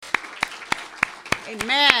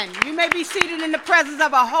Amen. You may be seated in the presence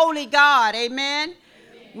of a holy God. Amen.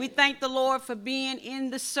 We thank the Lord for being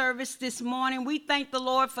in the service this morning. We thank the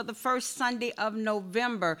Lord for the first Sunday of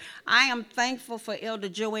November. I am thankful for Elder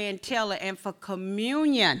Joanne Taylor and for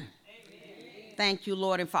communion. Amen. Thank you,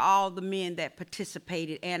 Lord, and for all the men that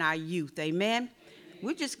participated and our youth. Amen.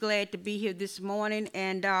 We're just glad to be here this morning.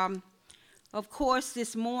 And, of course,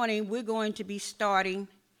 this morning we're going to be starting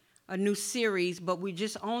a new series, but we're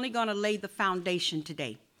just only going to lay the foundation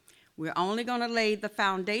today. We're only going to lay the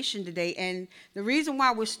foundation today. And the reason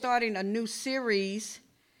why we're starting a new series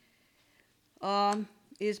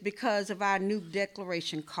is because of our new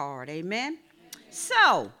declaration card. Amen?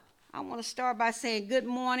 So, I want to start by saying good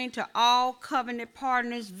morning to all covenant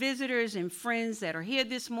partners, visitors, and friends that are here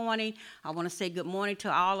this morning. I want to say good morning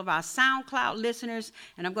to all of our SoundCloud listeners.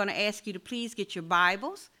 And I'm going to ask you to please get your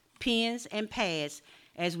Bibles, pens, and pads,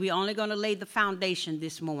 as we're only going to lay the foundation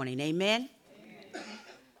this morning. Amen?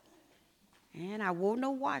 And I wore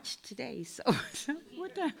no watch today, so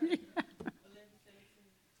what time?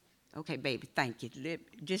 Okay, baby, thank you.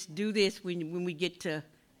 Just do this when we get to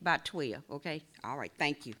about 12, okay? All right,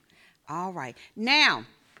 thank you. All right. Now,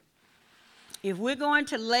 if we're going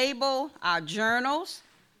to label our journals,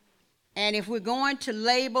 and if we're going to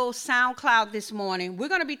label SoundCloud this morning, we're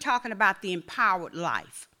going to be talking about the empowered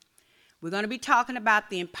life. We're going to be talking about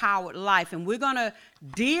the empowered life, and we're going to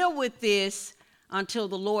deal with this until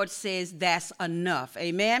the Lord says that's enough.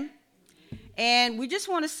 Amen? And we just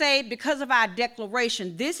want to say, because of our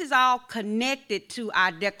declaration, this is all connected to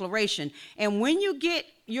our declaration. And when you get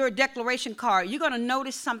your declaration card, you're going to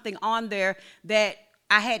notice something on there that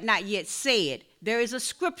I had not yet said. There is a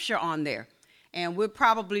scripture on there. And we're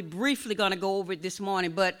probably briefly going to go over it this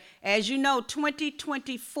morning. But as you know,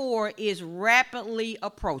 2024 is rapidly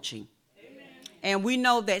approaching. Amen. And we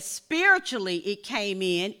know that spiritually it came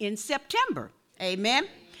in September. Amen.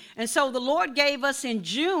 And so the Lord gave us in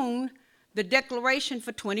June the declaration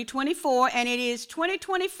for 2024, and it is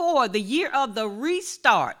 2024, the year of the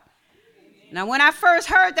restart. Amen. Now, when I first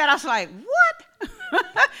heard that, I was like, what?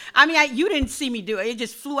 I mean, you didn't see me do it. It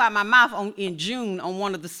just flew out my mouth in June on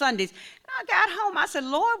one of the Sundays. And I got home. I said,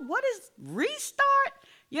 Lord, what is restart?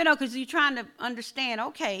 You know, because you're trying to understand.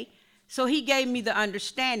 Okay. So he gave me the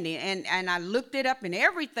understanding, and I looked it up and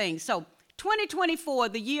everything. So 2024,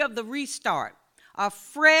 the year of the restart. A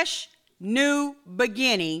fresh, new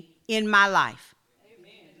beginning in my life.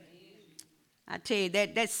 Amen. I tell you,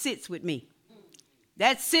 that sits with me.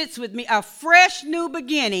 That sits with me. A fresh, new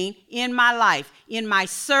beginning in my life, in my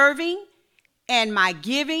serving and my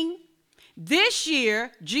giving. This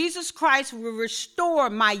year, Jesus Christ will restore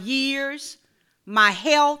my years, my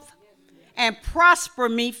health, and prosper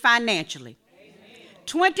me financially. Amen.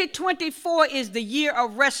 2024 is the year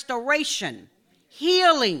of restoration,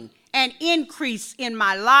 healing, and increase in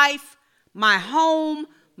my life, my home,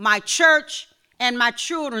 my church, and my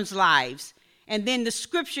children's lives. And then the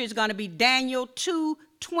scripture is going to be Daniel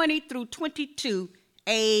 2:20 through 22.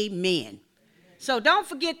 Amen. So don't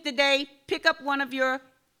forget today, pick up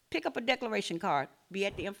a declaration card. Be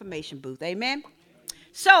at the information booth. Amen.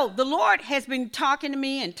 So the Lord has been talking to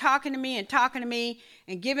me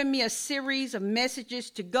and giving me a series of messages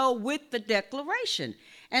to go with the declaration.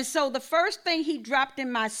 And so the first thing he dropped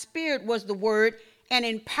in my spirit was the word, an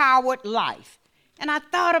empowered life. And I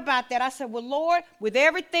thought about that. I said, well, Lord, with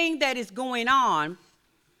everything that is going on,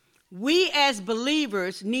 we as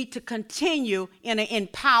believers need to continue in an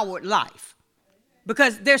empowered life.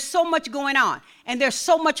 Because there's so much going on, and there's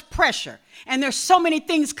so much pressure, and there's so many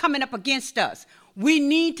things coming up against us. We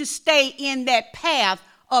need to stay in that path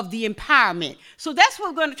of the empowerment. So that's what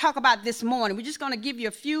we're going to talk about this morning. We're just going to give you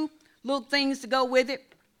a few little things to go with it.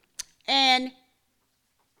 And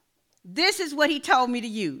this is what he told me to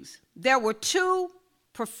use. There were 2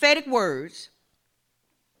 prophetic words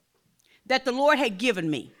that the Lord had given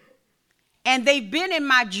me. And they've been in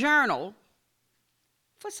my journal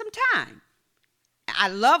for some time. I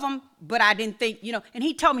love them, but I didn't think, and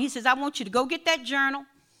he told me, he says, I want you to go get that journal.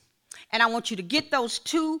 And I want you to get those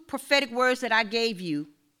 2 prophetic words that I gave you.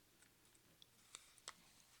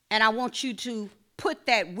 And I want you to put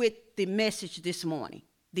that with the message this morning,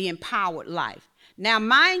 the empowered life. Now,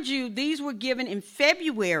 mind you, these were given in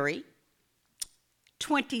February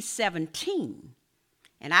 2017.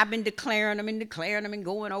 And I've been declaring them and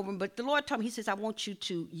going over them. But the Lord told me, he says, I want you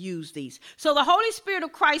to use these. So the Holy Spirit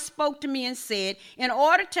of Christ spoke to me and said, in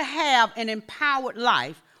order to have an empowered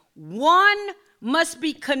life, one must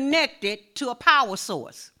be connected to a power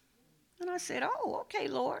source. And I said, oh, okay,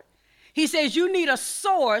 Lord. He says, you need a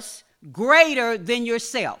source greater than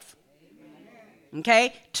yourself.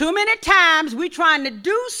 Okay? Too many times we're trying to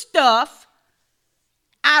do stuff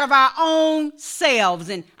out of our own selves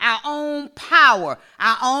and our own power,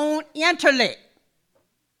 our own intellect.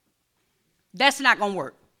 That's not going to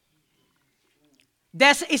work.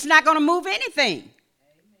 It's not going to move anything.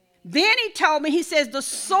 Then he told me, he says, the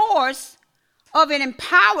source of an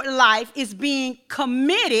empowered life is being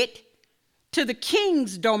committed to the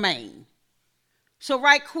king's domain. So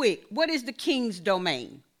right quick, what is the king's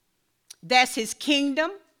domain? That's his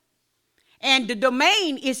kingdom, and the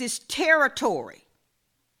domain is his territory.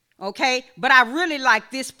 Okay, but I really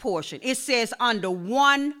like this portion. It says under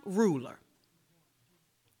one ruler.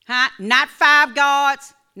 Not 5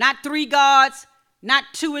 gods, not 3 gods, not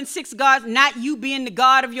 2 and 6 gods, not you being the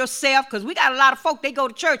God of yourself, because we got a lot of folk, they go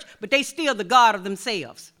to church, but they still the God of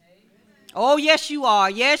themselves. Amen. Oh, yes, you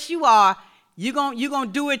are. Yes, you are. You're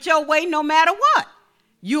gonna do it your way no matter what.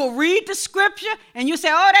 You'll read the scripture and you say,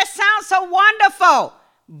 oh, that sounds so wonderful.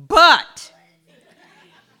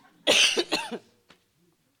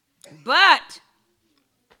 But,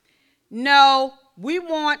 no, we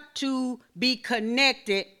want to be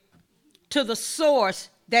connected to the source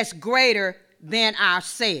that's greater than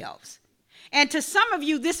ourselves. And to some of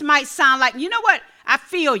you, this might sound like, you know what? I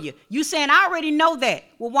feel you. You saying, I already know that.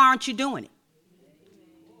 Well, why aren't you doing it?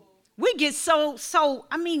 We get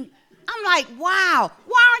I'm like, wow,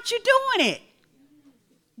 why aren't you doing it?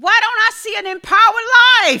 Why don't I see an empowered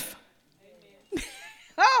life?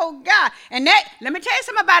 Oh, God. And let me tell you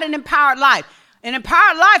something about an empowered life. An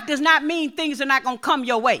empowered life does not mean things are not going to come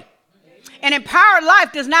your way. An empowered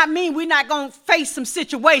life does not mean we're not going to face some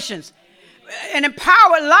situations. An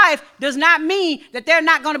empowered life does not mean that there are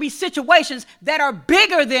not going to be situations that are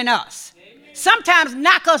bigger than us. Amen. Sometimes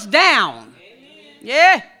knock us down. Amen.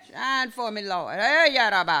 Yeah. Shine for me, Lord.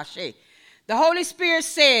 The Holy Spirit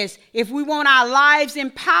says if we want our lives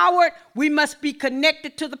empowered, we must be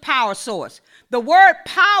connected to the power source. The word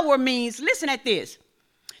power means, listen at this.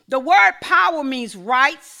 The word power means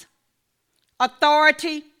rights,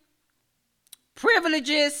 authority,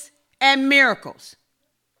 privileges, and miracles.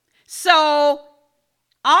 So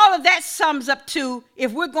all of that sums up to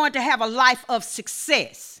if we're going to have a life of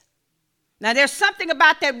success. Now, there's something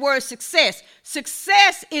about that word success.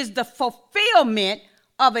 Success is the fulfillment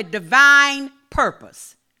of a divine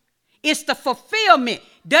purpose. It's the fulfillment.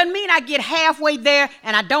 Doesn't mean I get halfway there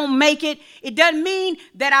and I don't make it. It doesn't mean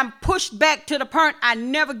that I'm pushed back to the point I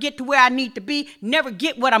never get to where I need to be, never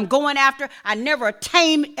get what I'm going after, I never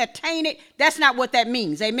attain it. That's not what that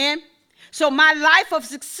means. Amen? So my life of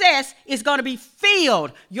success is going to be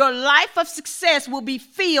filled. Your life of success will be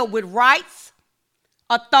filled with rights,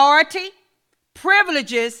 authority,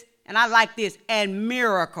 privileges, and I like this, and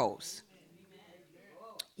miracles.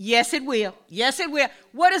 Yes, it will. Yes, it will.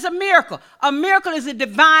 What is a miracle? A miracle is a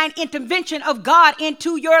divine intervention of God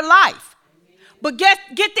into your life. But get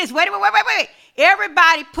this. Wait.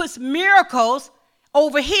 Everybody puts miracles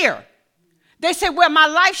over here. They say, well, my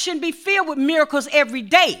life shouldn't be filled with miracles every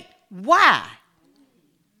day. Why?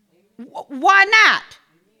 Why not?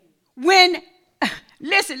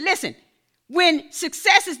 Listen. When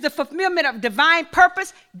success is the fulfillment of divine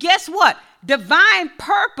purpose, guess what? Divine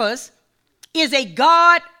purpose is a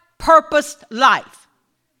God-purposed life.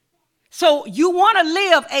 So you want to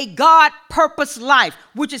live a God-purposed life,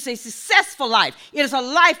 which is a successful life. It is a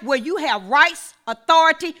life where you have rights,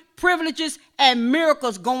 authority, privileges, and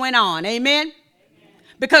miracles going on. Amen?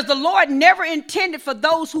 Because the Lord never intended for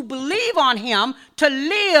those who believe on him to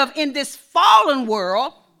live in this fallen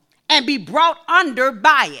world and be brought under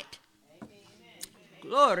by it.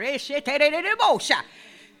 Glory.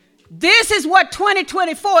 This is what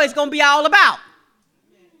 2024 is going to be all about.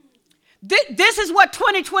 This is what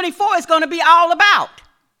 2024 is going to be all about.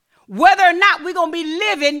 Whether or not we're going to be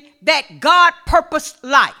living that God-purposed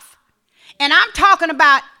life. And I'm talking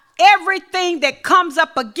about everything that comes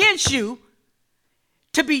up against you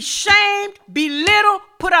to be shamed, belittled,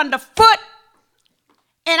 put underfoot.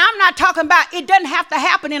 And I'm not talking about it doesn't have to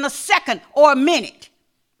happen in a second or a minute.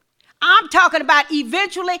 I'm talking about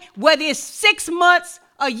eventually, whether it's 6 months,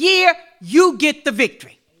 a year, you get the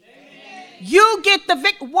victory. Amen. You get the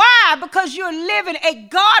victory. Why? Because you're living a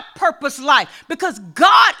God-purposed life. Because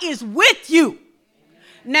God is with you. Amen.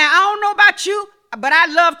 Now, I don't know about you, but I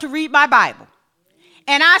love to read my Bible.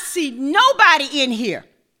 And I see nobody in here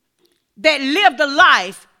that lived a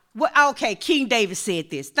life. Okay, King David said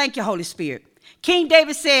this. Thank you, Holy Spirit. King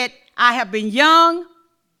David said, I have been young,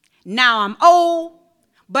 now I'm old,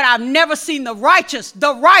 but I've never seen the righteous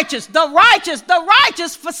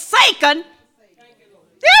forsaken,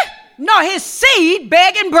 nor his seed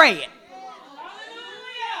begging bread.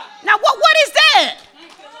 Now, what is that?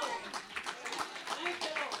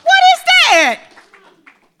 What is that?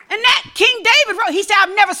 And that King David wrote, he said,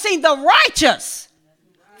 I've never seen the righteous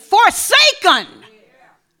forsaken,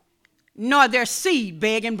 nor their seed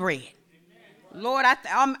begging bread. Lord,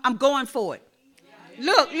 I'm going for it.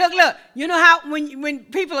 Look. You know how when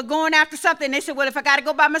people are going after something, they say, well, if I got to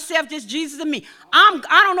go by myself, just Jesus and me. I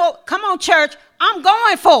don't know. Come on, church. I'm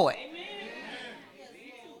going for it.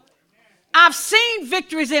 I've seen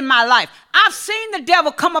victories in my life. I've seen the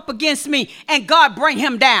devil come up against me and God bring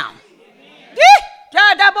him down.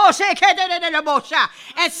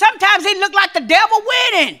 And sometimes it look like the devil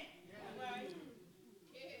winning.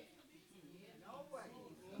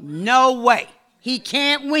 No way. He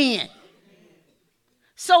can't win.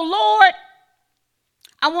 So, Lord,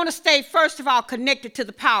 I want to stay, first of all, connected to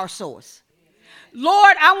the power source.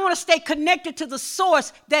 Lord, I want to stay connected to the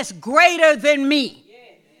source that's greater than me.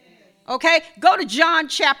 Okay? Go to John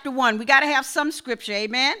chapter 1. We got to have some scripture.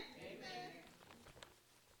 Amen?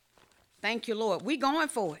 Thank you, Lord. We're going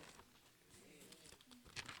for it.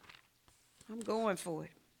 I'm going for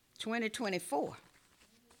it. 2024.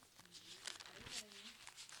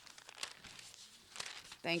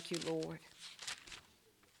 Thank you, Lord.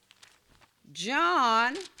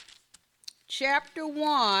 John chapter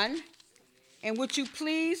 1, and would you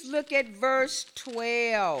please look at verse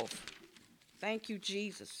 12. Thank you,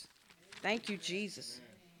 Jesus. Thank you, Jesus.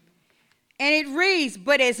 And it reads,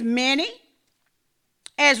 but as many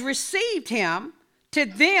as received him, to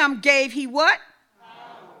them gave he what?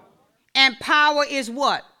 Power. And power is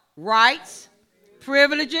what? Rights,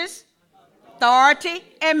 privileges, authority,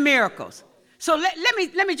 and miracles. So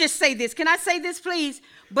let me just say this. Can I say this, please?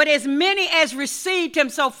 But as many as received him.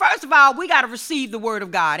 So first of all, we got to receive the word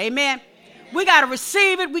of God. Amen. We got to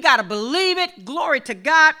receive it. We got to believe it. Glory to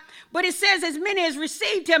God. But it says as many as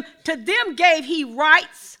received him, to them gave he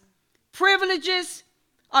rights, privileges,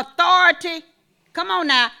 authority, come on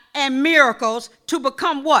now, and miracles to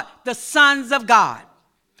become what? The sons of God.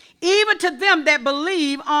 Even to them that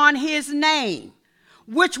believe on his name,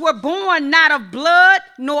 which were born not of blood,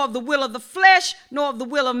 nor of the will of the flesh, nor of the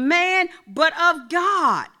will of man, but of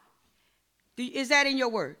God. Is that in your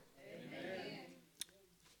word? Amen.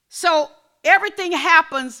 So everything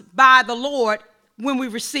happens by the Lord when we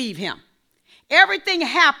receive him. Everything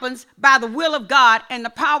happens by the will of God and the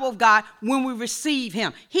power of God when we receive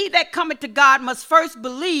him. He that cometh to God must first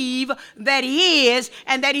believe that he is,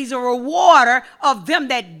 and that he's a rewarder of them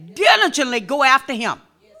that diligently go after him.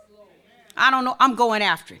 I don't know. I'm going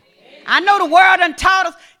after it. I know the world done taught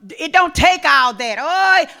us it don't take all that.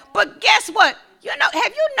 Oh, but guess what? You know,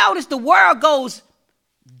 have you noticed the world goes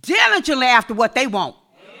diligently after what they want?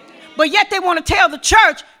 But yet they want to tell the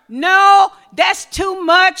church, no, that's too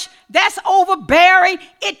much. That's overbearing.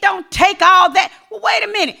 It don't take all that. Well, wait a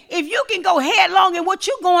minute. If you can go headlong in what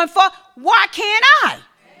you're going for, why can't I?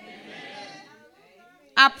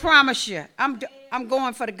 I promise you, I'm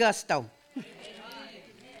going for the gusto.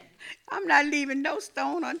 I'm not leaving no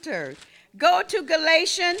stone unturned. Go to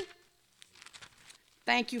Galatians.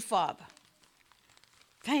 Thank you, Father.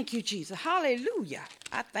 Thank you, Jesus. Hallelujah.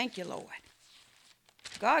 I thank you, Lord.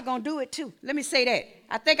 God gonna do it too. Let me say that.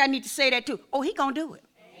 I think I need to say that too. Oh, he gonna do it.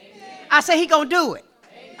 Amen. I say he gonna do it.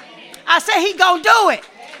 Amen. I say he gonna do it.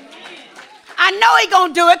 Amen. I know he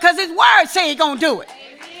gonna do it because his word say he gonna do it.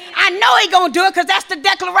 Amen. I know he gonna do it because that's the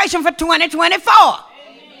declaration for 2024.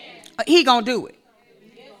 Amen. He gonna do it.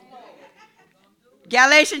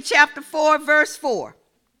 Galatians chapter 4, verse 4.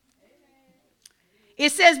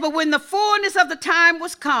 It says, but when the fullness of the time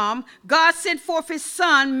was come, God sent forth his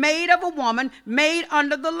son, made of a woman, made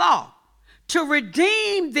under the law, to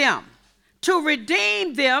redeem them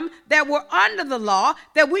that were under the law,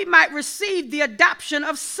 that we might receive the adoption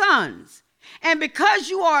of sons. And because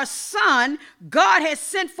you are a son, God has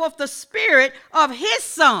sent forth the spirit of his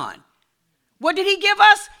son. What did he give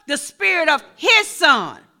us? The spirit of his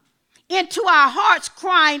son into our hearts,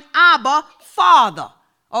 crying, Abba, Father.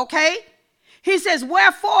 Okay? He says,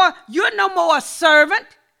 wherefore you're no more a servant,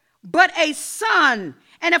 but a son.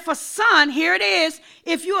 And if a son, here it is,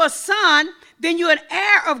 if you're a son, then you're an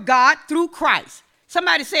heir of God through Christ.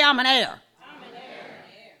 Somebody say, I'm an heir. I'm an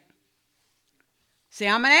heir. Say,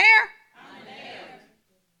 I'm an heir. I'm an heir.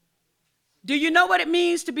 Do you know what it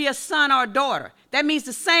means to be a son or a daughter? That means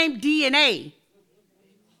the same DNA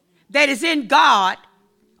that is in God.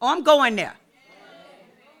 Oh, I'm going there.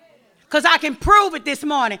 Because I can prove it this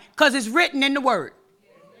morning because it's written in the word.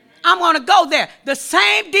 I'm going to go there. The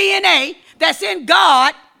same DNA that's in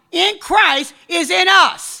God, in Christ, is in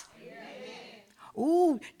us.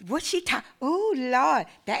 Ooh, what's she talking? Ooh, Lord,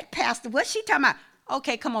 that pastor, what's she talking about?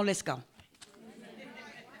 Okay, come on, let's go.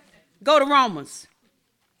 Go to Romans.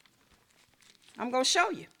 I'm going to show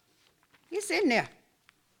you. It's in there.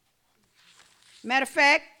 Matter of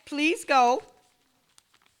fact, please go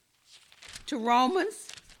to Romans,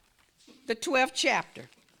 the 12th chapter.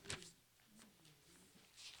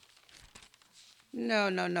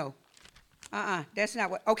 No. That's not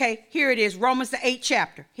what. Okay, here it is. Romans, the 8th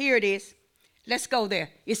chapter. Here it is. Let's go there.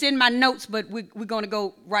 It's in my notes, but we're going to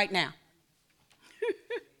go right now.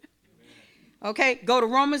 Okay, go to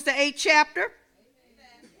Romans, the 8th chapter.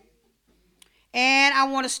 And I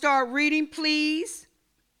want to start reading, please,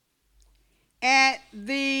 at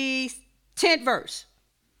the 10th verse.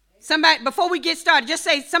 Somebody, before we get started,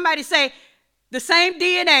 somebody say, the same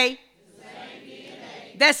DNA,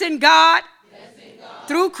 that's in God,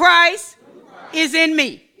 through Christ, is in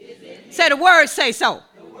me. Say the word say so.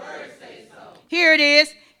 Here it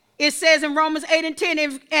is. It says in Romans 8 and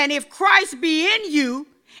 10, and if Christ be in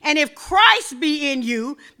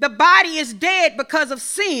you, the body is dead because of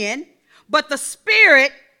sin, but the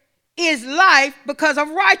spirit is life because of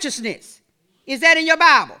righteousness. Is that in your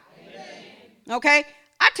Bible? Amen. Okay.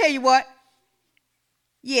 I tell you what.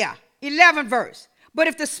 Yeah. 11th verse. But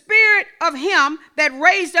if the spirit of him that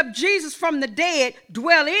raised up Jesus from the dead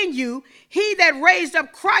dwell in you, he that raised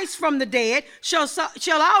up Christ from the dead shall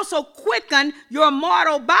also quicken your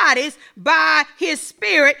mortal bodies by his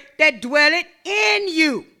spirit that dwelleth in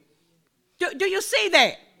you. Do you see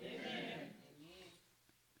that?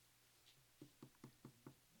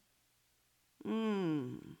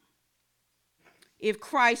 If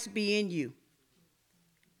Christ be in you.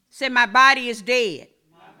 Say, my body is dead.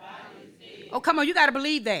 Oh, come on, you got to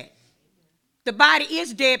believe that. The body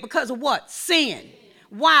is dead because of what? Sin.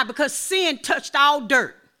 Why? Because sin touched all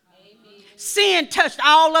dirt. Sin touched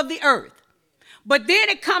all of the earth. But then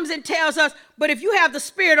it comes and tells us, but if you have the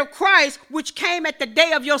Spirit of Christ, which came at the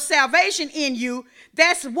day of your salvation in you,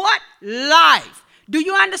 that's what? Life. Do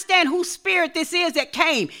you understand whose spirit this is that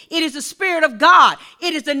came? It is the Spirit of God.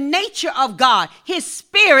 It is the nature of God. His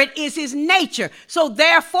spirit is his nature. So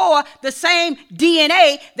therefore, the same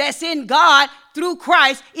DNA that's in God through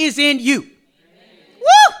Christ is in you. Amen.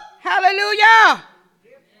 Woo! Hallelujah.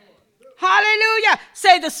 Hallelujah.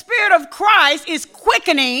 Say, the Spirit of Christ is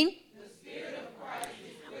quickening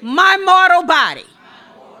my mortal body.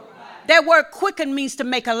 That word quicken means to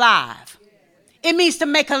make alive. It means to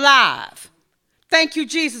make alive. Thank you,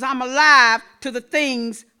 Jesus. I'm alive to the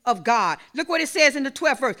things of God. Look what it says in the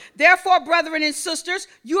 12th verse. Therefore, brethren and sisters,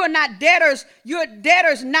 you are not debtors. You are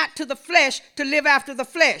debtors not to the flesh to live after the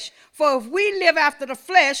flesh. For if we live after the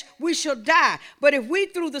flesh, we shall die. But if we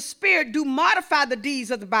through the Spirit do mortify the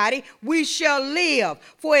deeds of the body, we shall live.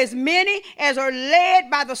 For as many as are led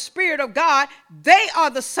by the Spirit of God, they are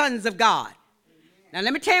the sons of God. Now,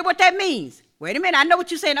 let me tell you what that means. Wait a minute. I know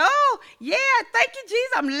what you're saying. Oh, yeah, thank you,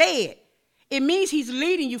 Jesus. I'm led. It means he's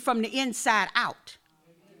leading you from the inside out.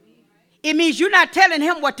 It means you're not telling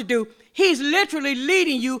him what to do. He's literally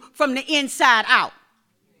leading you from the inside out.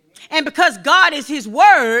 And because God is his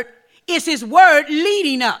word, it's his word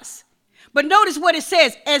leading us. But notice what it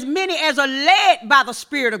says, as many as are led by the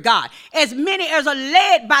Spirit of God, as many as are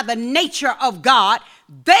led by the nature of God,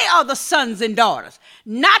 they are the sons and daughters,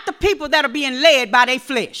 not the people that are being led by their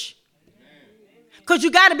flesh. Because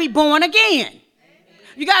you got to be born again.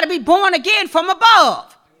 You got to be born again from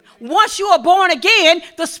above. Once you are born again,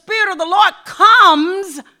 the Spirit of the Lord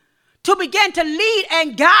comes to begin to lead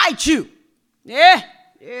and guide you. Yeah.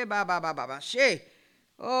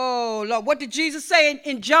 Oh, Lord. What did Jesus say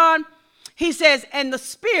in John? He says, and the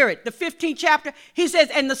Spirit, the 15th chapter, he says,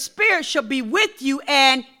 and the Spirit shall be with you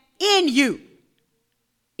and in you.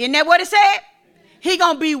 Isn't that what it said? He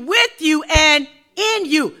going to be with you and in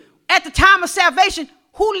you. At the time of salvation,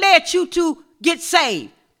 who led you to get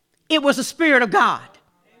saved? It was the Spirit of God.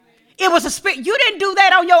 It was a spirit. You didn't do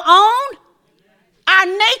that on your own. Our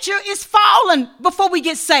nature is fallen before we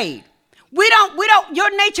get saved.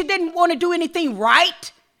 Your nature didn't want to do anything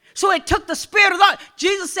right. So it took the Spirit of God.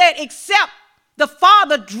 Jesus said, except the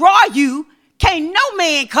Father draw you, can't no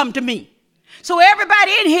man come to me. So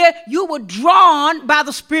everybody in here, you were drawn by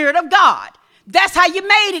the Spirit of God. That's how you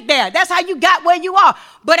made it there. That's how you got where you are.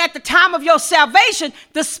 But at the time of your salvation,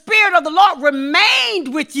 the Spirit of the Lord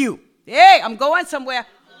remained with you. Hey, I'm going somewhere.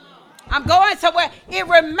 It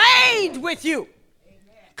remained with you.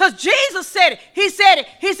 Because Jesus said it. He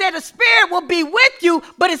said the Spirit will be with you,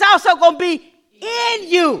 but it's also going to be in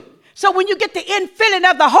you. So when you get the infilling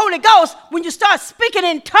of the Holy Ghost, when you start speaking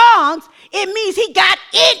in tongues, it means he got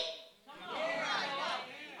it.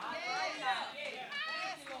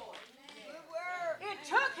 It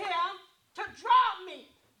took him to draw me.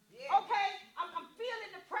 Okay? I'm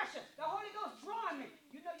feeling the pressure. The Holy Ghost drawing me.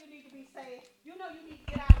 You know you need to be saved. You know you need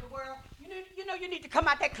to get out of the world. You know you need to come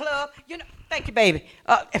out that club. You know. Thank you, baby.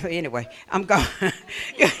 Anyway, I'm going.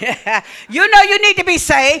 You know you need to be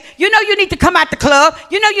saved. You know you need to come out the club.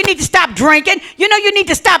 You know you need to stop drinking. You know you need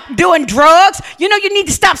to stop doing drugs. You know you need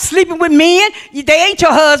to stop sleeping with men. They ain't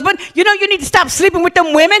your husband. You know you need to stop sleeping with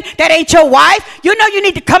them women. That ain't your wife. You know you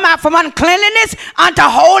need to come out from uncleanliness unto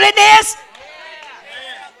holiness.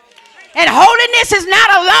 And holiness is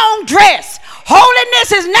not a long dress.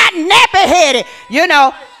 Holiness is not nappy-headed. You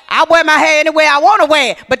know, I wear my hair any way I want to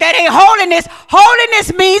wear it, but that ain't holiness.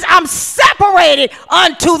 Holiness means I'm separated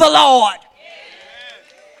unto the Lord.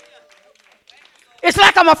 It's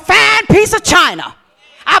like I'm a fine piece of china.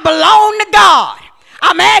 I belong to God.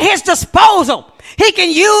 I'm at his disposal. He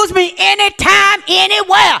can use me anytime,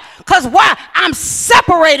 anywhere. Because why? I'm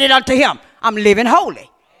separated unto him. I'm living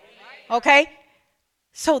holy. Okay?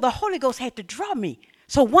 So the Holy Ghost had to draw me.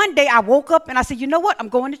 So one day I woke up and I said, you know what? I'm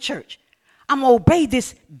going to church. I'm going to obey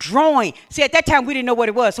this drawing. See, at that time, we didn't know what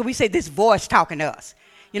it was. So we said this voice talking to us.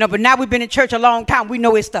 You know, but now we've been in church a long time. We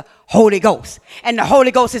know it's the Holy Ghost. And the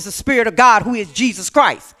Holy Ghost is the Spirit of God, who is Jesus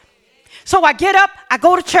Christ. So I get up, I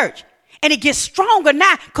go to church. And it gets stronger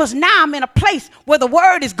now because now I'm in a place where the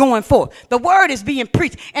word is going forth. The word is being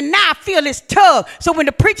preached. And now I feel this tug. So when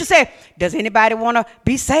the preacher said, does anybody want to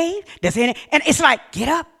be saved? And it's like, get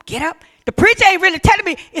up, get up. The preacher ain't really telling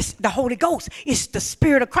me it's the Holy Ghost. It's the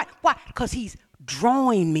Spirit of Christ. Why? Because he's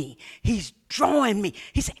drawing me. He's drawing me.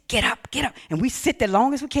 He said, get up, get up. And we sit there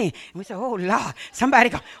long as we can. And we say, oh, Lord, somebody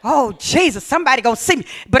go, oh, Jesus, somebody going to see me.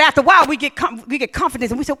 But after a while, we get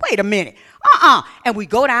confidence. And we say, wait a minute. And we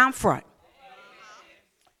go down front.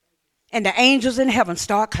 And the angels in heaven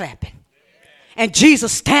start clapping. And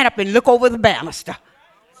Jesus stand up and look over the banister.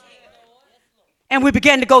 And we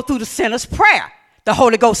began to go through the sinner's prayer. The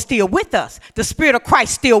Holy Ghost still with us. The Spirit of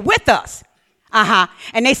Christ still with us.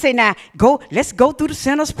 And they say, now, let's go through the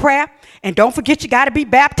sinner's prayer. And don't forget you got to be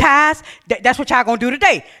baptized. That's what y'all going to do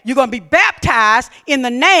today. You're going to be baptized in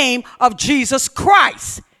the name of Jesus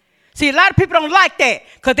Christ. See, a lot of people don't like that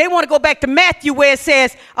because they want to go back to Matthew where it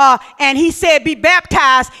says, and he said, be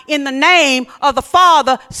baptized in the name of the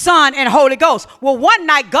Father, Son, and Holy Ghost. Well, one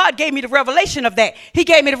night, God gave me the revelation of that. He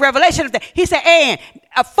gave me the revelation of that. He said, and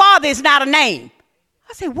a father is not a name.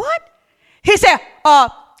 I said, what? He said,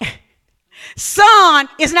 son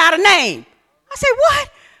is not a name. I said, what?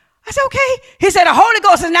 I said, okay. He said, the Holy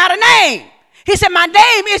Ghost is not a name. He said, my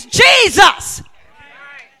name is Jesus.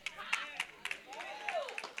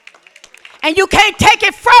 And you can't take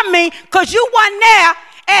it from me because you weren't there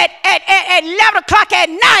at 11 o'clock at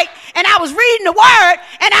night and I was reading the word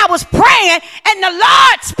and I was praying and the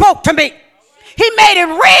Lord spoke to me. He made it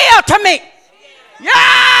real to me.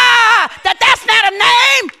 Yeah, that's not a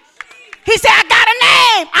name. He said, I got a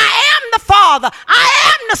name. I am the Father.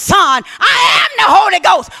 I am the Son. I am the Holy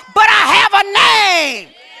Ghost. But I have a name.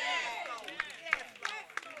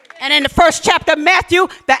 And in the first chapter of Matthew,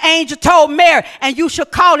 the angel told Mary, and you shall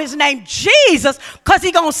call his name Jesus because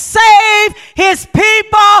he's going to save his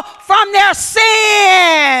people from their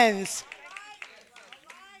sins.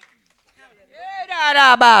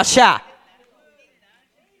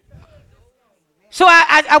 So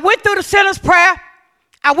I went through the sinner's prayer.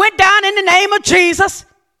 I went down in the name of Jesus.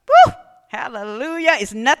 Woo, hallelujah.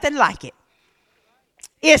 It's nothing like it.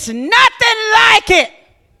 It's nothing like it.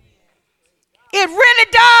 It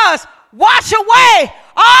really does wash away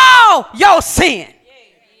all your sin,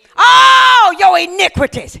 all your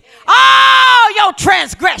iniquities, all your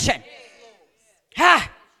transgression. Now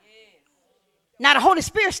the Holy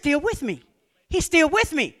Spirit's still with me. He's still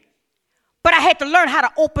with me. But I had to learn how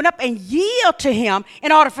to open up and yield to him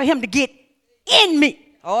in order for him to get in me.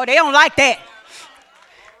 Oh, they don't like that.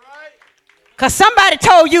 Because somebody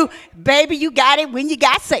told you, baby, you got it when you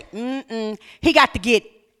got saved. He got to get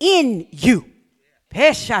in you.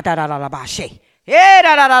 You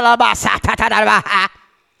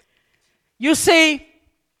see,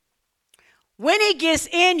 when he gets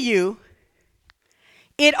in you,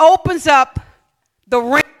 it opens up the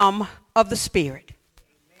realm of the Spirit.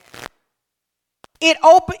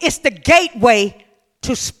 It's the gateway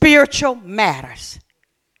to spiritual matters.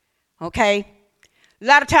 Okay? A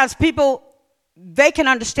lot of times people, they can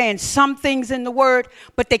understand some things in the word,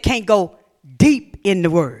 but they can't go deep in the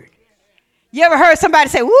word. You ever heard somebody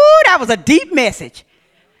say, woo, that was a deep message?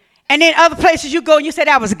 And then other places you go and you say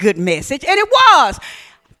that was a good message. And it was.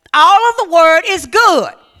 All of the word is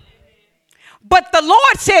good. But the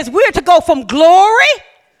Lord says we're to go from glory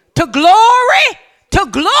to glory to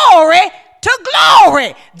glory to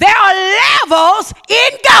glory. There are levels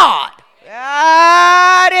in God.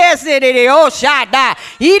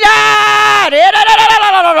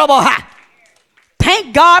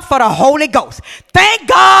 Thank God for the Holy Ghost. Thank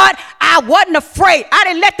God I wasn't afraid. I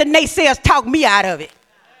didn't let the naysayers talk me out of it.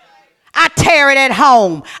 I tear it at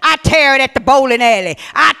home. I tear it at the bowling alley.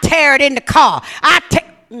 I tear it in the car. I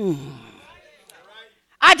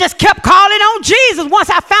just kept calling on Jesus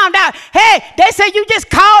once I found out, hey, they said you just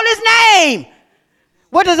call his name.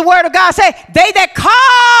 What does the word of God say? They that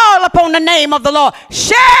call upon the name of the Lord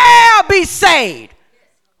shall be saved.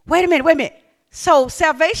 Wait a minute. So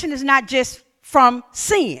salvation is not just from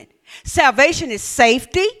sin. Salvation is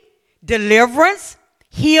safety, deliverance,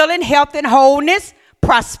 healing, health and wholeness,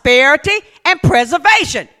 prosperity, and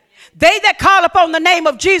preservation. They that call upon the name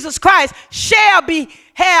of Jesus Christ shall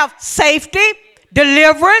have safety,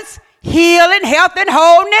 deliverance, healing, health and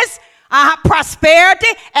wholeness, prosperity,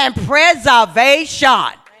 and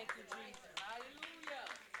preservation.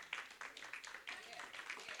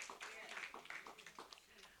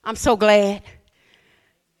 I'm so glad.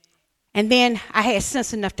 And then I had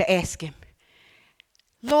sense enough to ask him,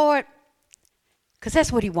 Lord, because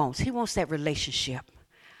that's what he wants. He wants that relationship.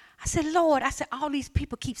 I said, Lord, all these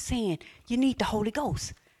people keep saying you need the Holy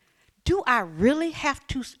Ghost. Do I really have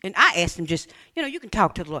to? And I asked him just, you can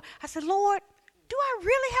talk to the Lord. I said, Lord, do I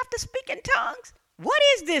really have to speak in tongues? What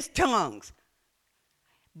is this tongues?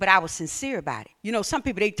 But I was sincere about it. Some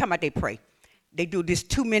people, they talking about they pray. They do this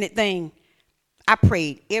 2-minute thing. I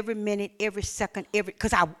prayed every minute, every second,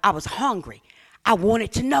 because I was hungry. I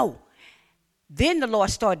wanted to know. Then the Lord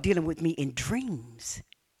started dealing with me in dreams.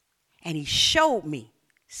 And he showed me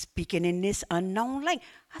speaking in this unknown language.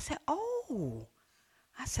 I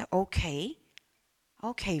said, okay,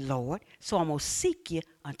 Lord. So I'm going to seek you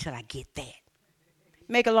until I get that.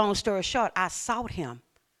 Make a long story short, I sought him.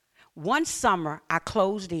 One summer, I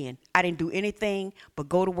closed in. I didn't do anything but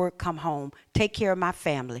go to work, come home, take care of my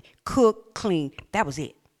family, cook, clean. That was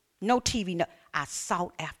it. No TV. No. I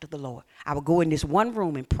sought after the Lord. I would go in this one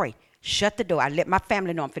room and pray. Shut the door. I let my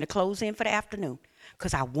family know I'm finna close in for the afternoon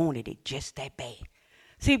because I wanted it just that bad.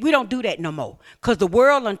 See, we don't do that no more because the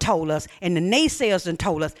world done told us and the naysayers done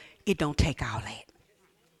told us it don't take all that.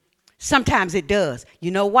 Sometimes it does.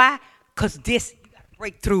 You know why? Because you got to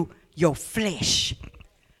break through your flesh.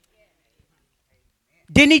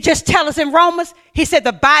 Didn't he just tell us in Romans? He said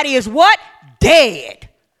the body is what? Dead.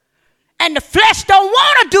 And the flesh don't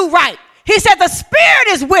want to do right. He said the spirit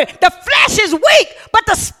is willing. The flesh is weak, but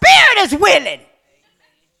the spirit is willing.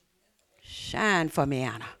 Shine for me,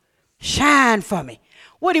 Anna. Shine for me.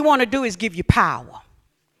 What he want to do is give you power.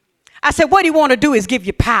 I said, what he want to do is give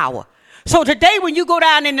you power. So today when you go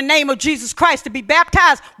down in the name of Jesus Christ to be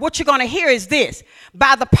baptized, what you're going to hear is this.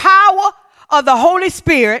 By the power of the Holy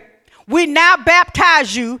Spirit, we now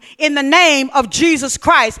baptize you in the name of Jesus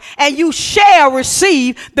Christ, and you shall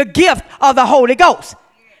receive the gift of the Holy Ghost.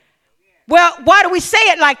 Well, why do we say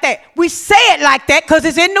it like that? We say it like that because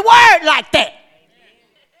it's in the word like that.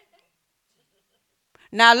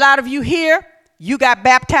 Now, a lot of you here, you got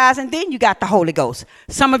baptized and then you got the Holy Ghost.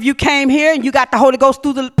 Some of you came here and you got the Holy Ghost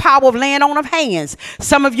through the power of laying on of hands.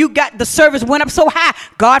 Some of you got the service went up so high,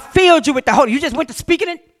 God filled you with the Holy. You just went to speaking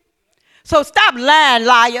it. So stop lying,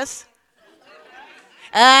 liars.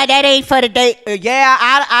 That ain't for the day. Yeah,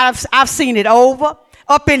 I've seen it over.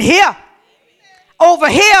 Up in here. Over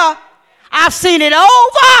here. I've seen it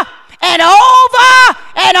over and over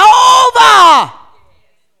and over.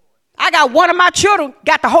 I got one of my children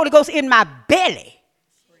got the Holy Ghost in my belly.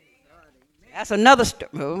 That's another story.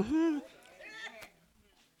 Mm-hmm.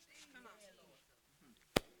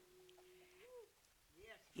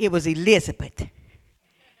 It was Elizabeth.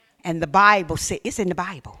 And the Bible said, it's in the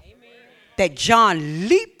Bible, that John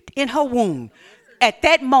leaped in her womb. At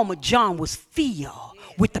that moment, John was filled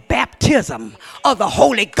with the baptism of the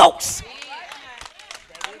Holy Ghost.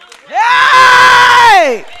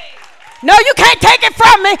 Hey! No, you can't take it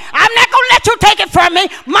from me. I'm not going to let you take it from me.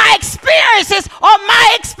 My experiences are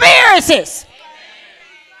my experiences.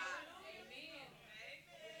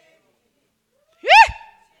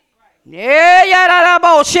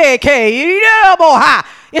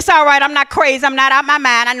 It's all right. I'm not crazy. I'm not out of my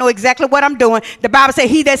mind. I know exactly what I'm doing. The Bible says,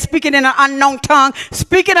 he that speaketh in an unknown tongue,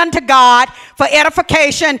 speaketh unto God for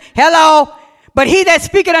edification. Hello. But he that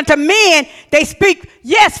speaketh unto men, they speak,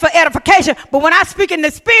 yes, for edification. But when I speak in the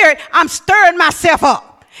spirit, I'm stirring myself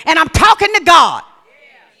up. And I'm talking to God.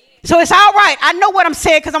 So it's all right. I know what I'm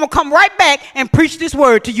saying because I'm going to come right back and preach this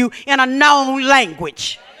word to you in a known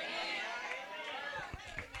language.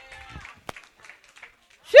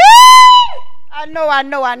 I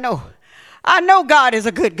know. I know God is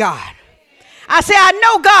a good God. I say, I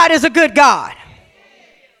know God is a good God.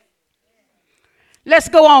 Let's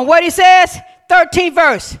go on. What he says, 13th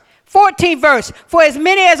verse. 14th verse. For as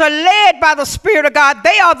many as are led by the Spirit of God,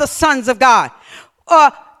 they are the sons of God.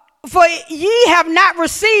 For ye have not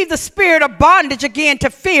received the spirit of bondage again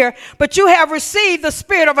to fear, but you have received the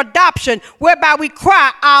spirit of adoption, whereby we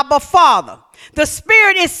cry, Abba, Father. The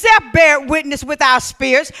Spirit itself bear witness with our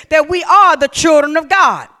spirits that we are the children of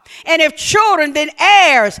God. And if children, then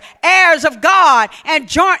heirs, heirs of God, and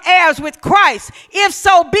joint heirs with Christ, if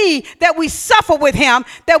so be that we suffer with him,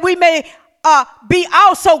 that we may be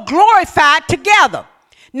also glorified together.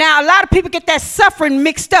 Now, a lot of people get that suffering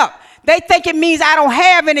mixed up. They think it means I don't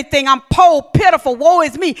have anything. I'm poor, pitiful. Woe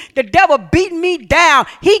is me. The devil beating me down.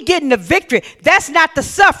 He getting the victory. That's not the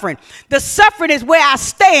suffering. The suffering is where I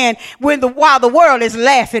stand while the world is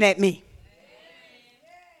laughing at me.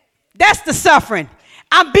 That's the suffering.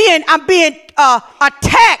 I'm being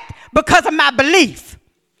attacked because of my belief.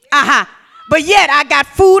 But yet I got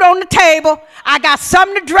food on the table. I got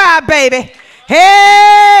something to drive, baby.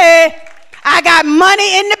 Hey, I got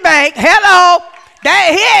money in the bank. Hello.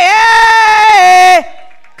 Hey,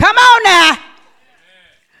 come on now.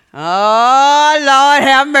 Oh, Lord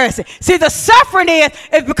have mercy. See, the suffering is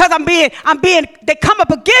because they come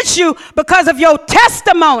up against you because of your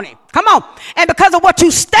testimony. Come on. And because of what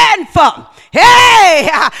you stand for. Hey,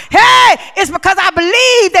 it's because I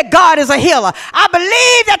believe that God is a healer. I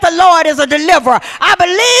believe that the Lord is a deliverer. I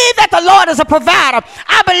believe that the Lord is a provider.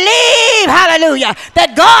 I believe, hallelujah,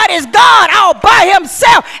 that God is God all by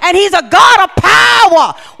himself, and he's a God of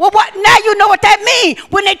power. Well, now you know what that means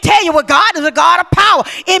when they tell you, well, God is a God of power.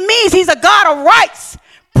 It means he's a God of rights,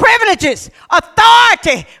 privileges,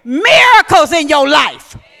 authority, miracles in your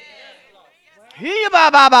life.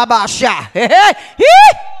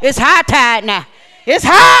 It's high tide now. It's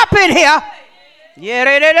high up in here.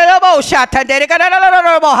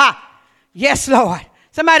 Yes, Lord.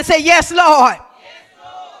 Somebody say, yes, Lord. Yes,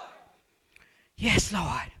 Lord. Yes,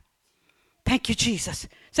 Lord. Thank you, Jesus.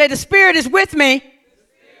 Say, the Spirit is with me.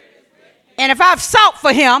 And if I've sought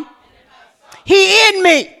for him, he in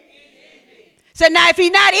me. So now if he's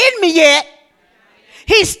not in me yet,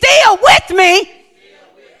 he's still with me.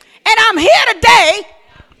 And I'm here today.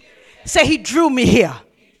 Say, he drew me here.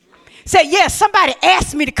 Say, yes, somebody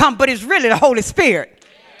asked me to come, but it's really the Holy Spirit.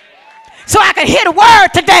 So I can hear the word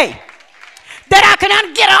today. That I can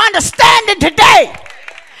get an understanding today.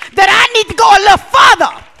 That I need to go a little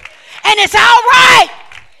further. And it's all right.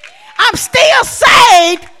 I'm still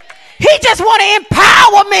saved. He just want to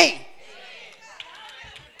empower me.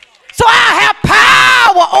 So I have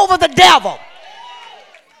power over the devil.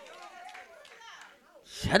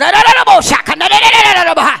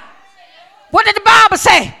 What did the Bible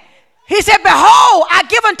say? He said, behold, I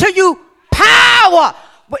give unto you power.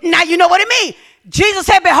 But now you know what it means. Jesus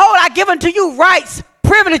said, behold, I give unto you rights,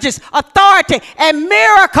 privileges, authority, and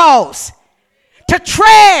miracles to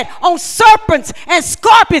tread on serpents and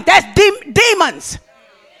scorpions. That's demons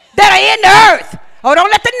that are in the earth. Oh,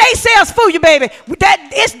 don't let the naysayers fool you, baby.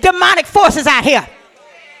 It's demonic forces out here.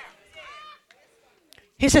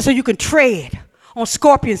 He said, so you can tread on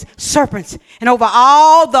scorpions, serpents, and over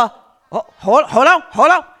all the, hold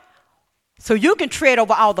on. So you can tread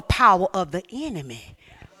over all the power of the enemy.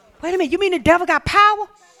 Wait a minute, you mean the devil got power?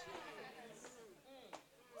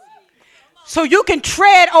 So you can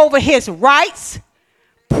tread over his rights,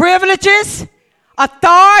 privileges,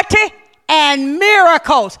 authority, and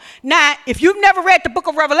miracles. Now, if you've never read the book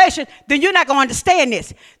of Revelation, then you're not going to understand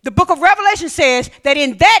this. The book of Revelation says that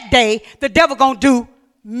in that day, the devil going to do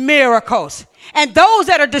miracles. And those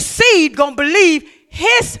that are deceived going to believe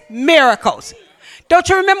his miracles. Don't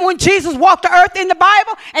you remember when Jesus walked the earth in the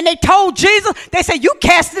Bible and they told Jesus, they said, you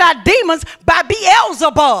casted out demons by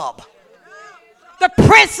Beelzebub, the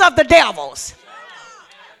prince of the devils.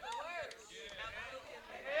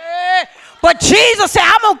 But Jesus said,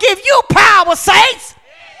 I'm going to give you power, saints.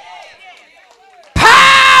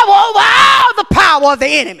 Power over all the power of the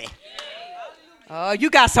enemy. You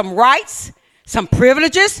got some rights, some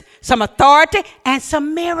privileges, some authority, and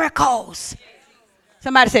some miracles.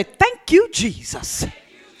 Somebody say, thank you, Jesus.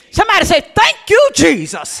 Somebody say, thank you,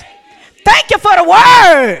 Jesus. Thank you for the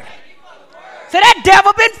word. So that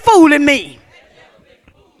devil been fooling me.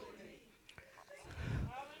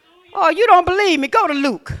 Oh, you don't believe me? Go to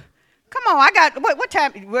Luke. Come on, I got, what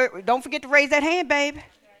time? Don't forget to raise that hand, baby.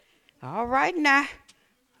 All right now.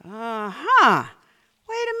 Wait a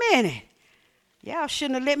minute. Y'all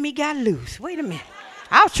shouldn't have let me get loose. Wait a minute.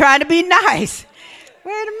 I was trying to be nice.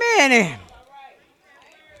 Wait a minute.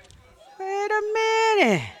 Wait a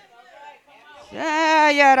minute.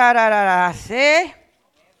 See?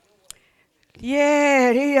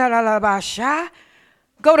 Yeah.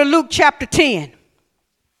 Go to Luke chapter 10.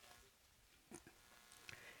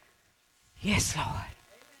 Yes, Lord.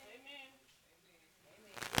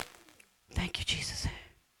 Thank you, Jesus.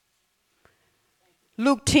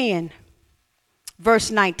 Luke 10, verse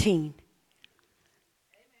 19.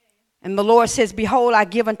 And the Lord says, behold, I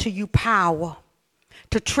give unto you power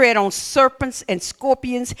to tread on serpents and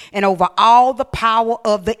scorpions and over all the power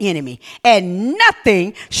of the enemy. And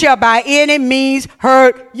nothing shall by any means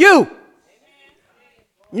hurt you.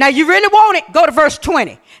 Now you really want it? Go to verse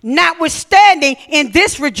 20. Notwithstanding, in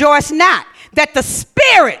this rejoice not, that the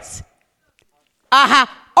spirits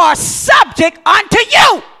are subject unto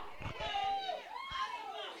you.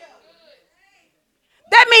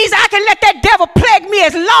 That means I can let that devil plague me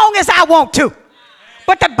as long as I want to.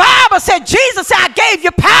 But the Bible said, Jesus said, I gave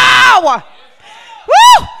you power.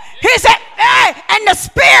 Woo! He said, hey, and the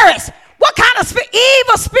spirits. What kind of spirit?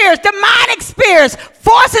 Evil spirits, demonic spirits,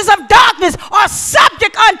 forces of darkness are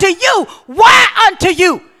subject unto you. Why unto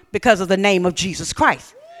you? Because of the name of Jesus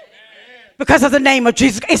Christ. Because of the name of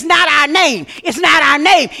Jesus. It's not our name. It's not our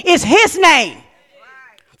name. It's his name.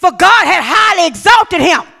 For God had highly exalted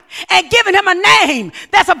him and given him a name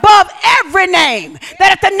that's above every name.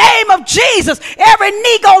 That at the name of Jesus, every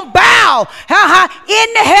knee gonna bow.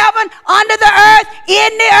 In the heaven, under the earth,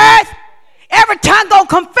 in the earth. Every tongue gonna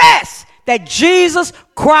confess that Jesus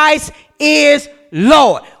Christ is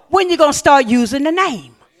Lord. When you gonna start using the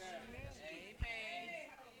name?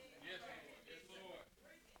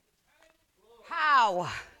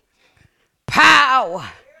 Power.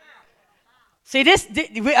 See,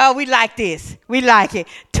 we like this. We like it.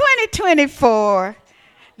 2024.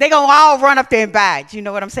 They're going to all run up there and buy it. You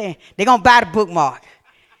know what I'm saying? They're going to buy the bookmark.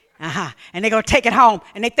 And they're going to take it home,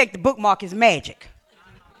 and they think the bookmark is magic.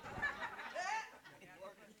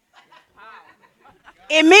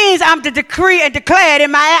 It means I'm to decree and declare it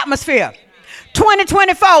in my atmosphere.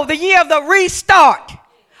 2024, the year of the restart.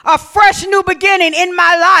 A fresh new beginning in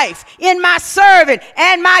my life, in my serving,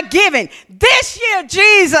 and my giving. This year,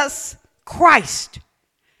 Jesus Christ.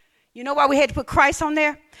 You know why we had to put Christ on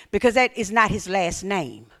there? Because that is not his last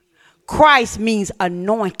name. Christ means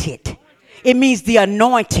anointed. It means the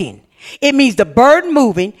anointing. It means the burden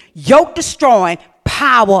moving, yoke destroying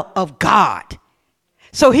power of God.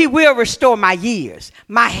 So he will restore my years,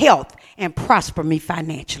 my health, and prosper me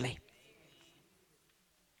financially.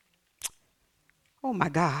 Oh, my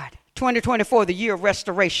God. 2024, the year of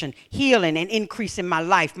restoration, healing, and increase in my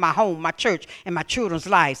life, my home, my church, and my children's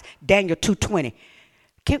lives. Daniel 2:20.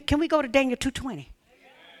 Can we go to Daniel 2:20?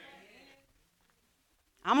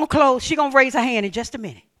 I'm going to close. She's going to raise her hand in just a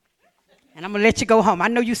minute. And I'm going to let you go home. I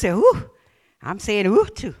know you say, ooh. I'm saying, ooh,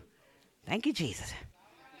 too. Thank you, Jesus.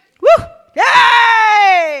 Woo!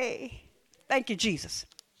 Yay! Thank you, Jesus.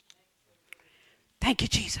 Thank you,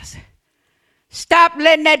 Jesus. Stop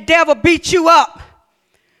letting that devil beat you up.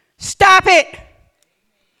 Stop it.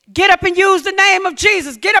 Get up and use the name of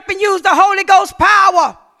Jesus. Get up and use the Holy Ghost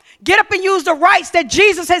power. Get up and use the rights that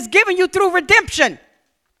Jesus has given you through redemption.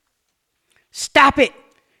 Stop it.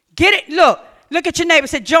 Get it. Look at your neighbor.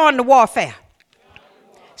 Say, join the warfare.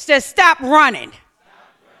 Says, stop running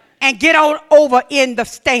and get on over in the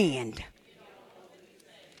stand.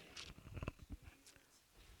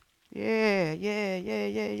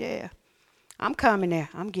 Yeah. I'm coming there.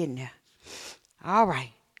 I'm getting there. All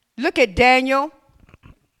right. Look at Daniel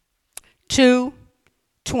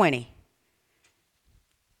 2:20.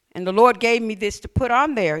 And the Lord gave me this to put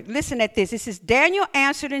on there. Listen at this. It says, Daniel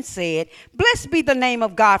answered and said, blessed be the name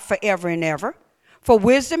of God forever and ever, for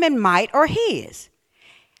wisdom and might are his.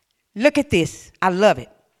 Look at this. I love it.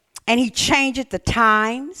 And he changeth the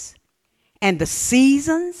times and the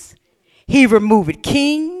seasons. He removed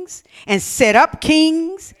kings and set up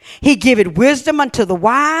kings. He giveth wisdom unto the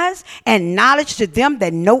wise and knowledge to them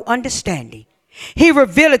that know understanding. He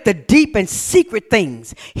revealeth the deep and secret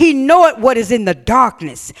things. He knoweth what is in the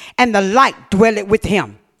darkness, and the light dwelleth with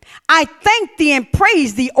him. I thank thee and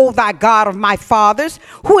praise thee, O thy God of my fathers,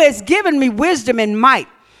 who has given me wisdom and might,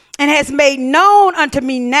 and has made known unto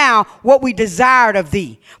me now what we desired of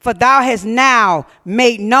thee. For thou hast now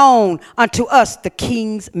made known unto us the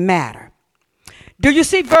king's matter. Do you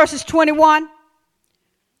see verses 21?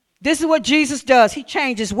 This is what Jesus does. He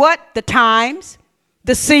changes what? The times,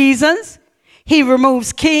 the seasons. He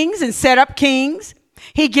removes kings and set up kings.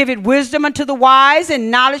 He giveth wisdom unto the wise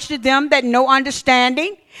and knowledge to them that know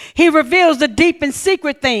understanding. He reveals the deep and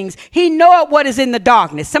secret things. He knoweth what is in the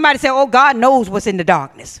darkness. Somebody say, oh, God knows what's in the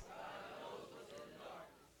darkness.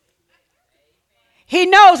 He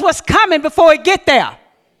knows what's coming before it get there.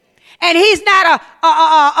 And he's not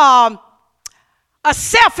a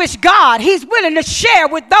selfish God. He's willing to share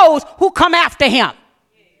with those who come after him.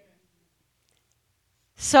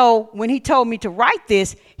 So when he told me to write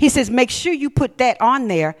this, he says, make sure you put that on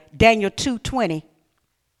there, Daniel 2:20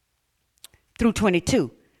 through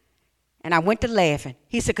 22. And I went to laughing.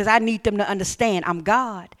 He said, because I need them to understand I'm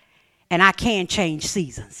God and I can change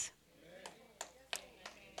seasons.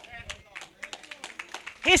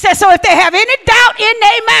 He said, so if they have any doubt in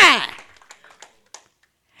their mind,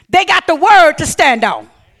 they got the word to stand on.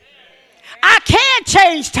 I can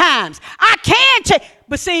change times. I can change.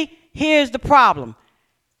 But see, here's the problem.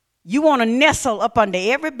 You want to nestle up under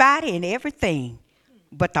everybody and everything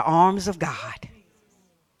but the arms of God.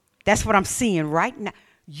 That's what I'm seeing right now.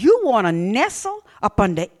 You want to nestle up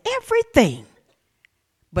under everything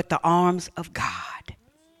but the arms of God.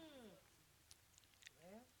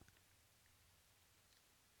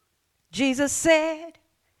 Jesus said,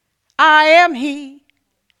 I am he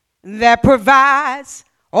that provides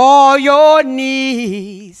all your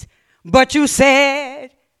needs. But you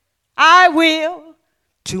said, I will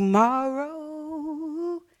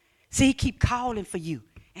tomorrow. See, he keep calling for you.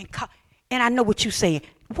 And I know what you're saying.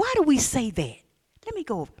 Why do we say that? Let me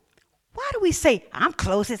go over. Why do we say, I'm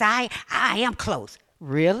close as I am close?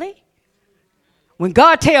 Really? When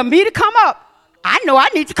God tell me to come up, I know I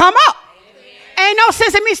need to come up. Ain't no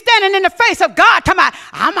sense in me standing in the face of God talking about,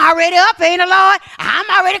 I'm already up, ain't I, Lord? I'm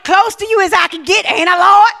already close to you as I can get, ain't I,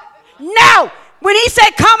 Lord? No. When he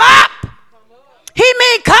said come up, he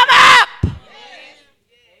mean come up.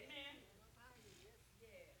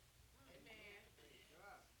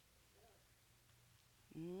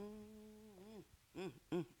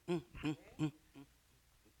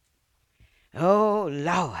 Oh,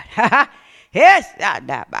 Lord. Yes,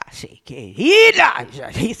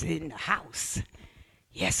 he's in the house.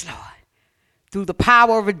 Yes, Lord. Through the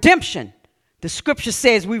power of redemption, the scripture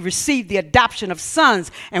says we receive the adoption of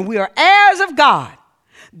sons and we are heirs of God.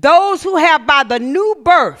 Those who have by the new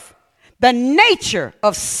birth the nature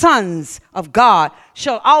of sons of God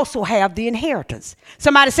shall also have the inheritance.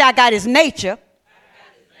 Somebody say, I got his nature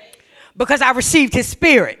because I received his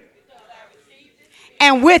spirit.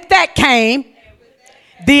 And with that came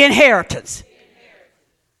the inheritance.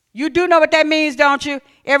 You do know what that means, don't you?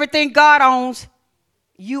 Everything God owns,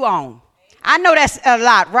 you own. I know that's a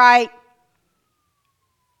lot, right?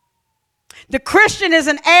 The Christian is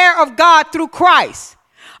an heir of God through Christ.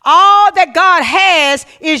 All that God has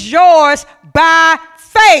is yours by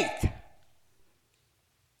faith.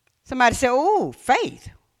 Somebody say, ooh, faith.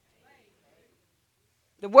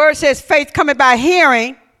 The word says faith coming by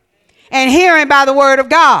hearing and hearing by the word of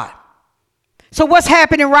God. So what's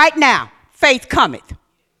happening right now? Faith cometh.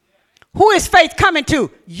 Who is faith coming to?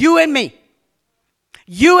 You and me.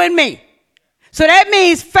 You and me. So that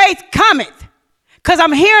means faith cometh because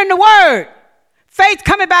I'm hearing the word. Faith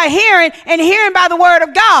coming by hearing and hearing by the word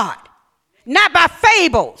of God, not by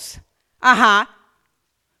fables.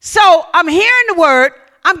 So I'm hearing the word.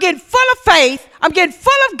 I'm getting full of faith. I'm getting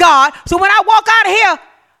full of God. So when I walk out of here,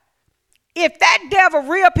 if that devil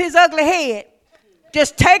rear up his ugly head,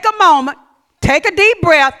 just take a moment, take a deep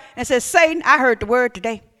breath and say, Satan, I heard the word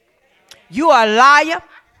today. You are a liar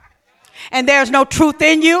and there's no truth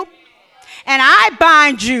in you. And I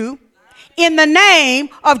bind you in the name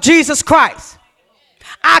of Jesus Christ.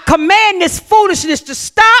 I command this foolishness to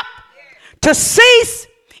stop, to cease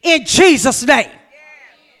in Jesus' name.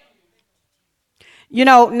 You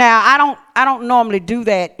know, now I don't normally do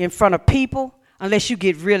that in front of people unless you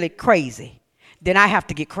get really crazy. Then I have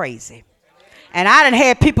to get crazy. And I done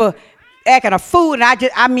had people acting a fool and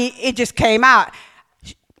it just came out.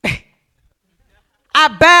 I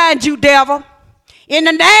bind you, devil, in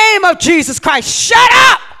the name of Jesus Christ. Shut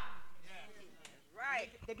up. Right.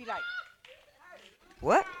 They be like,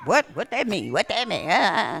 what that mean? What that mean?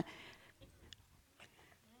 I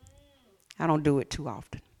don't do it too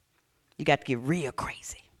often. You got to get real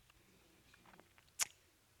crazy.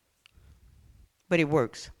 But it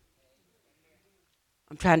works.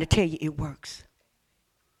 I'm trying to tell you, it works.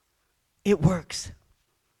 It works.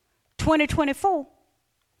 2024,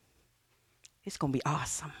 it's going to be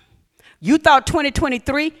awesome. You thought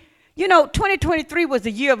 2023, 2023 was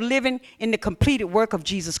the year of living in the completed work of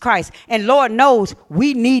Jesus Christ. And Lord knows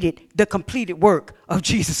we needed the completed work of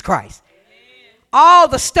Jesus Christ. Amen. All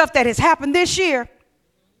the stuff that has happened this year.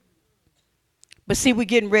 But see, we're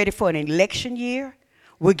getting ready for an election year.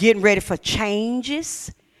 We're getting ready for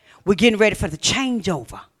changes. We're getting ready for the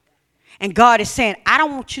changeover. And God is saying, I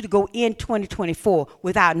don't want you to go in 2024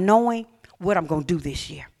 without knowing what I'm going to do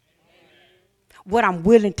this year. What I'm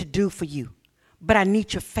willing to do for you. But I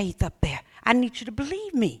need your faith up there. I need you to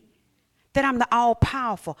believe me that I'm the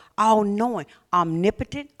all-powerful, all-knowing,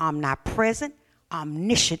 omnipotent, omnipresent,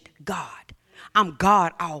 omniscient God. I'm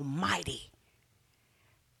God Almighty.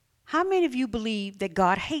 How many of you believe that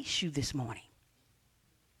God hates you this morning?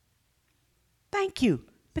 Thank you,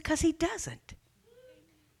 because he doesn't.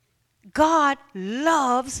 God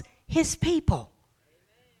loves his people.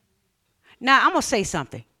 Now, I'm going to say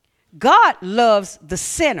something. God loves the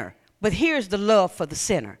sinner, but here's the love for the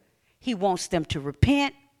sinner. He wants them to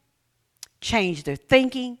repent, change their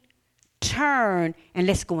thinking, turn, and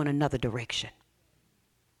let's go in another direction.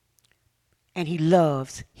 And he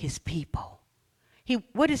loves his people.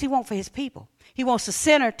 What does he want for his people? He wants the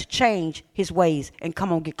sinner to change his ways and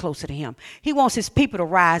come on, get closer to him. He wants his people to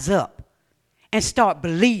rise up and start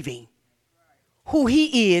believing who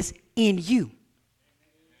he is in you.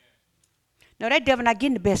 No, that devil not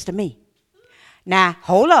getting the best of me. Now,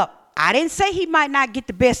 hold up. I didn't say he might not get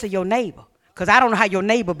the best of your neighbor, because I don't know how your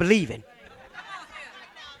neighbor believing.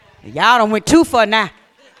 Y'all done went too far now.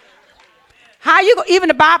 How you go, even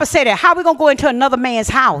the Bible said that. How we going to go into another man's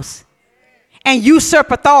house and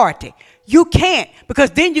usurp authority? You can't,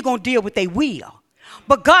 because then you're going to deal with their will.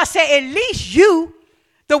 But God said, at least you,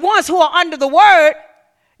 the ones who are under the word,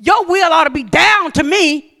 your will ought to be down to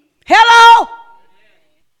me. Hello?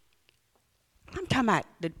 I'm talking about,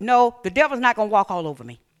 the devil's not going to walk all over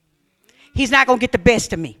me. He's not going to get the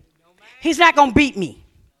best of me. He's not going to beat me.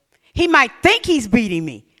 He might think he's beating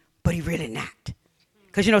me, but he really not.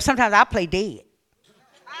 Because, sometimes I play dead.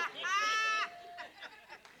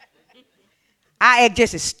 I act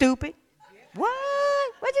just as stupid. What?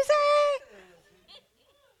 What'd you say?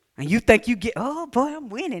 And you think you get, oh, boy, I'm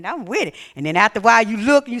winning. I'm winning. And then after a while, you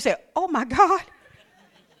look and you say, oh, my God.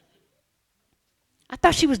 I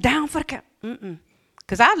thought she was down for the count.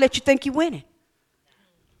 Because I'll let you think you're winning.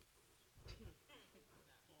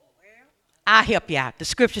 I'll help you out. The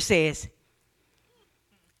scripture says,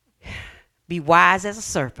 be wise as a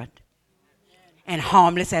serpent and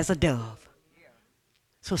harmless as a dove.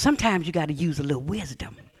 So sometimes you got to use a little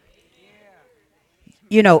wisdom.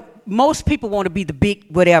 Most people want to be the big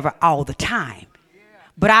whatever all the time.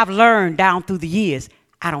 But I've learned down through the years,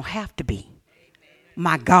 I don't have to be.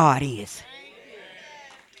 My God is.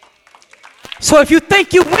 So if you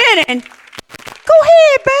think you're winning, go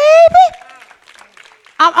ahead, baby.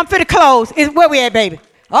 I'm finna close. Where we at, baby?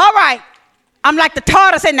 All right. I'm like the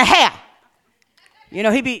tortoise in the hare.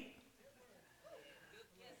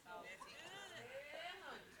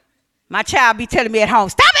 My child be telling me at home,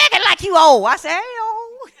 stop acting like you old. I say, I ain't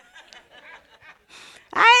old.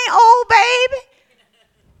 I ain't old, baby.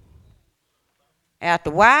 After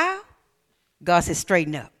a while, God says,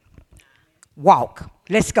 straighten up. Walk.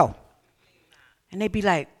 Let's go. And they be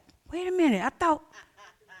like, wait a minute. I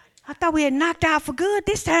thought we had knocked out for good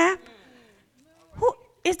this time. Who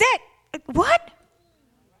is that? What?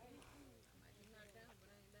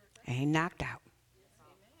 Ain't knocked out.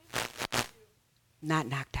 Not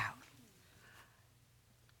knocked out.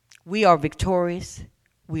 We are victorious.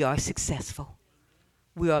 We are successful.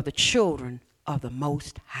 We are the children of the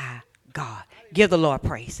Most High God. Give the Lord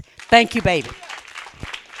praise. Thank you, baby.